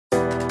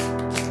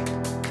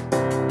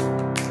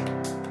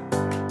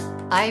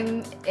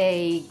I'm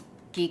a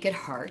geek at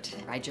heart.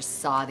 I just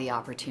saw the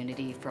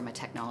opportunity from a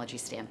technology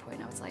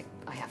standpoint. I was like,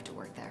 I have to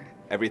work there.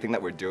 Everything that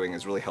we're doing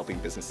is really helping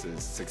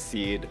businesses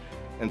succeed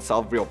and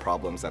solve real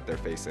problems that they're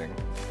facing.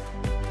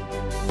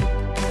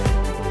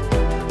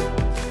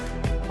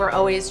 We're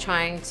always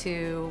trying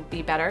to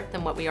be better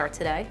than what we are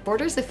today.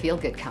 Bordr's a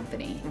feel-good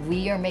company.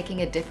 We are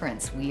making a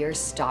difference. We are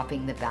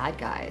stopping the bad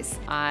guys.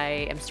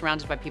 I am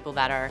surrounded by people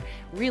that are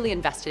really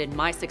invested in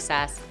my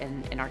success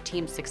and in our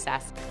team's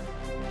success.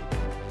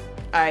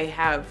 I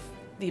have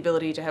the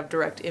ability to have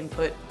direct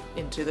input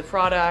into the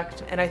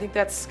product, and I think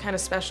that's kind of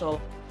special.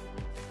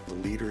 The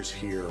leaders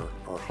here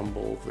are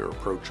humble, they're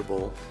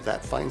approachable.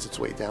 That finds its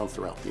way down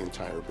throughout the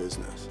entire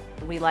business.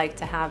 We like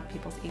to have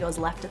people's egos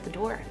left at the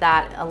door.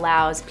 That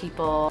allows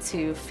people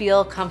to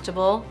feel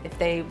comfortable if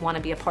they want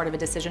to be a part of a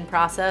decision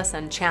process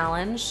and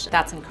challenge.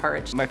 That's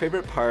encouraged. My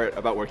favorite part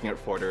about working at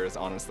Forder is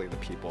honestly the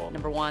people.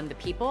 Number one, the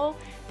people,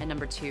 and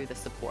number two, the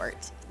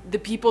support. The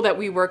people that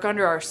we work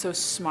under are so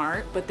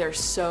smart, but they're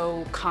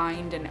so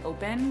kind and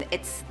open.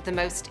 It's the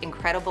most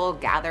incredible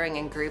gathering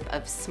and group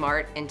of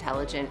smart,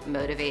 intelligent,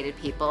 motivated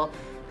people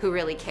who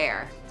really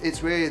care.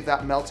 It's really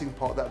that melting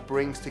pot that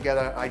brings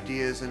together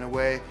ideas in a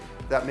way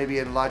that maybe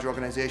in larger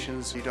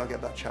organizations you don't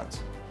get that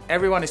chance.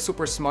 Everyone is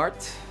super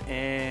smart,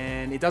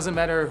 and it doesn't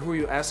matter who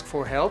you ask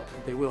for help,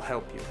 they will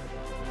help you.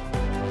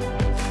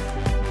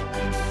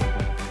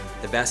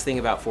 The best thing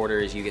about Forder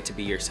is you get to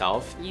be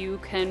yourself. You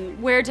can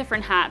wear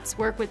different hats,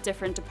 work with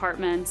different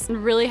departments,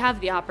 and really have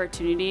the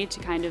opportunity to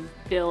kind of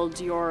build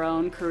your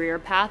own career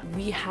path.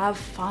 We have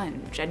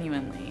fun,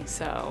 genuinely,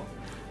 so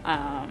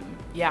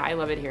yeah, I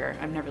love it here.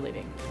 I'm never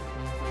leaving.